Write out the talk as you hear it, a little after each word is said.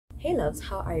Hey loves,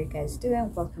 how are you guys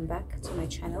doing? Welcome back to my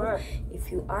channel.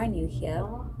 If you are new here,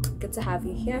 good to have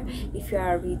you here. If you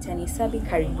are a returning subby,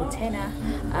 karibu tena,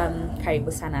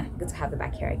 karibu sana, good to have you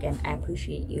back here again. I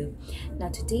appreciate you. Now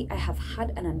today I have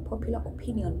had an unpopular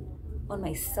opinion on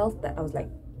myself that I was like,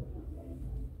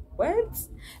 what?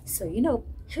 So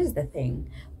here's the thing.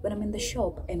 When I'm in the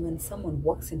shop and when someone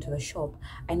walks into the shop,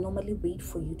 I normally wait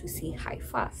for you to say hi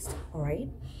first. All right.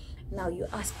 Now you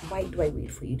ask, why do I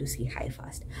wait for you to say hi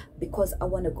first? Because I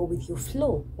want to go with your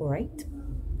flow. All right.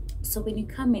 So when you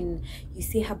come in, you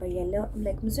say habari ya leo, I'm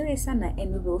like mzuri sana,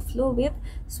 and we will flow with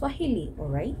Swahili. All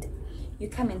right. You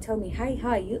come and tell me, hi,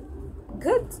 how are you?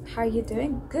 Good. How are you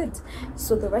doing? Good.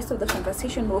 So the rest of the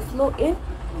conversation will flow in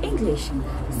English.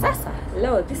 Sasa,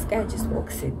 hello, this guy just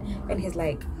walks in and he's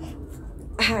like,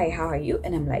 hi, how are you?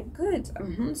 And I'm like, good.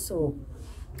 So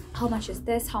how much is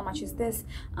this? How much is this?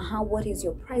 What is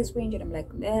your price range? And I'm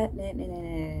like, nah, nah, nah,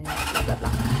 nah, nah, blah,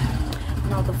 blah.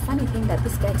 Now the funny thing that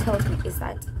this guy tells me is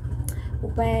that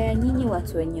ubaya nyinyi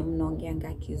watu wenye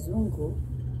mnaongeanga kizungu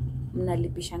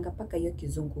mnalipishanga mpaka hiyo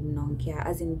kizungu mnaongea,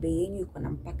 as in bei yenu iko na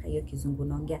mpaka hiyo kizungu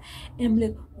mnaongea. And I'm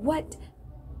like, what?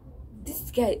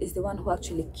 This guy is the one who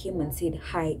actually came and said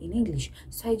hi in English,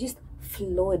 so I just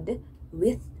flowed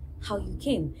with how you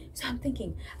came. So I'm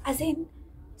thinking, as in,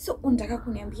 so unataka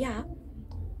kuniambia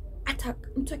hata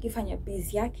mtu akifanya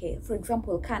busy yake, for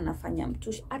example kana fanya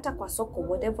mtushi hata kwa soko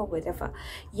whatever,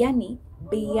 yani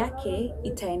bei yake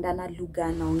itaenda na lugha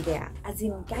anaongea, as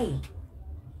in guy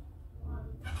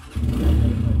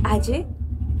aje,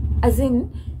 as in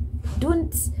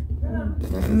don't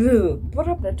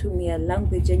bora mnatumia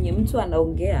language yenye mtu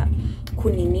anaongea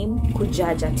kuninim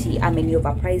kujaja ati ameni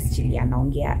overpriced jili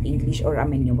anaongea English or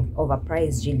ameni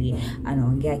overpriced jili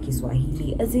anaongea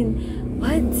Kiswahili, as in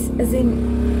what? As in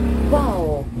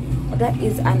wow, that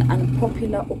is an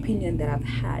unpopular opinion that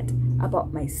I've had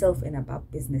about myself and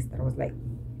about business, that I was like,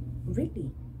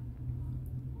 really?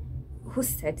 Who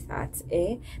said that?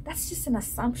 That's just an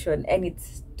assumption, and it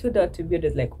stood out to me. It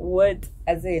was like, what?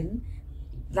 As in,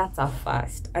 that's a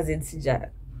first. As in,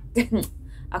 sija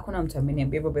akuna mtu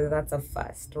ameniambia, but that's a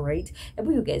first, right? But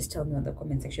you guys tell me on the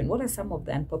comment section, what are some of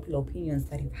the unpopular opinions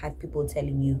that you've had people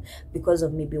telling you because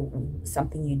of maybe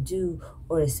something you do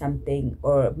or something,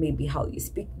 or maybe how you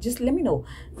speak? Just let me know.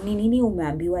 Ni nini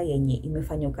umeambiwa yenye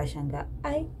imefanya ukashanga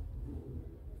ai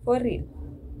for real?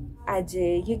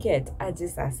 Aje, you get aje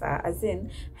sasa, as in,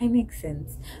 I make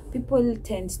sense. People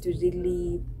tend to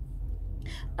really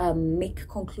make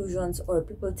conclusions, or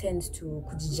people tend to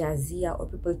kujijazia, or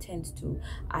people tend to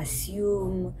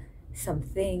assume some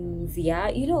things. Yeah,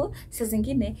 so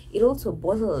zingine, it also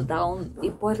boils down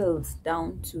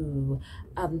to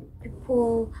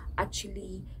people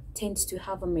actually tend to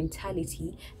have a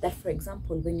mentality that, for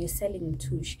example, when you're selling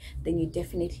tush, then you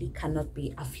definitely cannot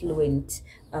be a fluent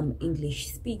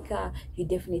English speaker. You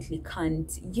definitely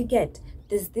can't. You get,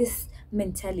 there's this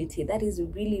mentality that is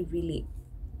really, really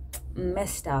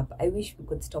messed up. I wish we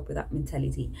could stop with that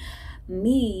mentality.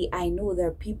 Me, I know there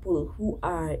are people who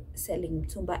are selling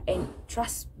mtumba, and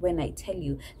trust when I tell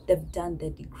you, they've done their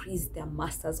degrees, their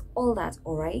masters, all that.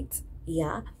 All right?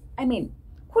 Yeah, I mean,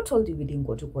 who told you we didn't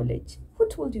go to college? Who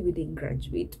told you we didn't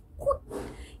graduate?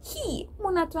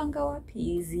 Munatwanga wapi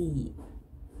hizi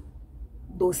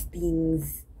those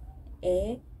things?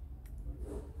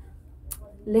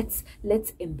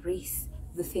 Let's embrace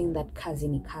the thing that kazi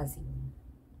ni kazi.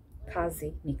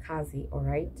 Kazi ni kazi, all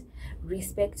right?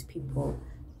 Respect people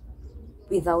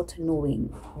without knowing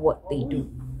what they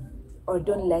do, or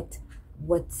don't let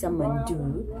what someone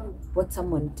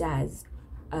does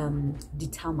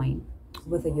determine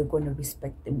whether you're going to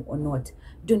respect them or not.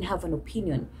 Don't have an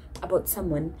opinion about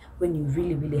someone when you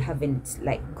really, really haven't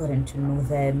like gotten to know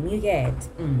them. You get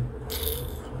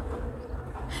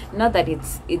not that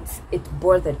it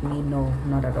bothered me, no,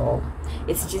 not at all.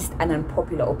 It's just an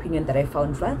unpopular opinion that I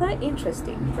found rather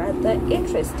interesting.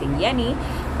 Yani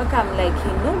paka I'm like,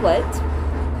 you know what,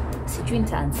 sijui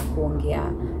nitaanza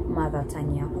kuongea mother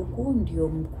tanya huku ndio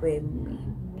mkwe.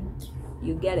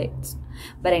 You get it.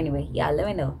 But anyway, yeah, let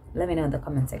me know in the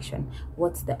comment section,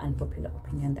 what's the unpopular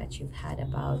opinion that you've had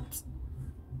about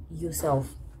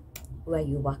yourself where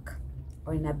you work,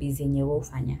 or in a busy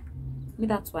ufanya. Me,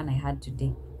 that's one I had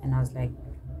today, and I was like,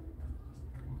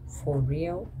 for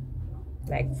real?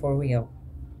 Like, for real?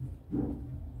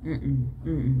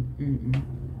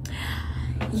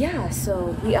 Yeah,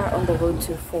 so we are on the road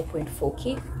to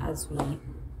 4.4k as we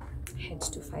head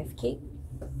to 5k.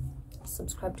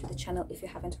 Subscribe to the channel if you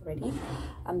haven't already.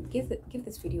 Give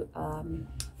this video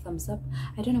thumbs up.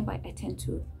 I don't know why I tend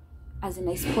to, as in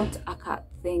I spot a cat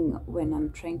thing when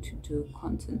I'm trying to do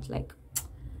content, like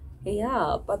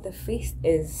Yeah, but the face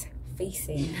is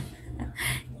facing.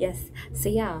 Yes, so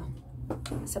yeah,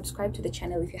 subscribe to the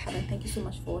channel if you haven't. Thank you so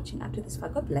much for watching up to this far.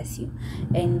 God bless you,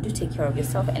 and do take care of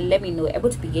yourself, and let me know able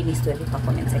to begin this story in the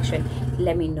comment section.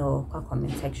 Let me know in the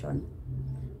comment section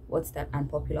what's that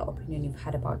unpopular opinion you've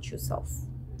had about yourself.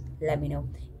 Let me know.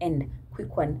 And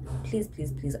quick one, please,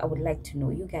 I would like to know,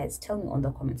 you guys tell me on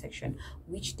the comment section,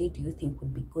 which day do you think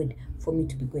would be good for me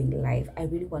to be going live? I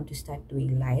really want to start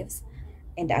doing lives,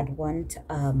 and I'd want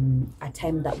a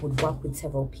time that would work with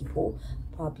several people,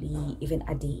 probably even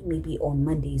a day, maybe on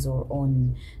Mondays or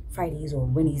on Fridays or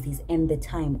Wednesdays, and the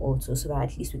time also, so that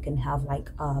at least we can have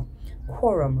like a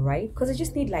quorum, right? Because I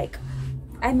just need like,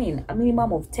 I mean, a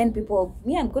minimum of 10 people.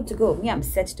 Me, I'm good to go. Me, I'm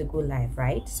set to go live,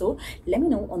 right? So let me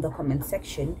know on the comment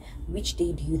section, which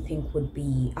day do you think would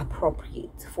be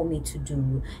appropriate for me to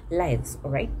do lives, all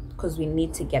right? Because we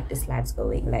need to get this lives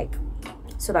going, like,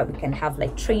 so that we can have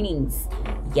like trainings,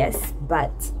 yes,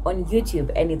 but on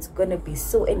YouTube, and it's gonna be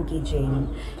so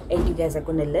engaging, and you guys are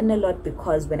gonna learn a lot,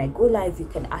 because when I go live, you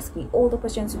can ask me all the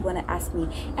questions you wanna ask me,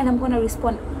 and I'm gonna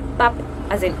respond bap,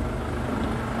 as in,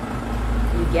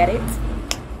 you get it?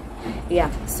 Yeah,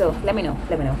 so let me know,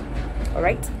 all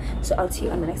right? So I'll see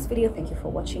you on the next video. Thank you for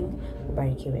watching.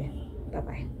 Bye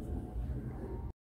bye.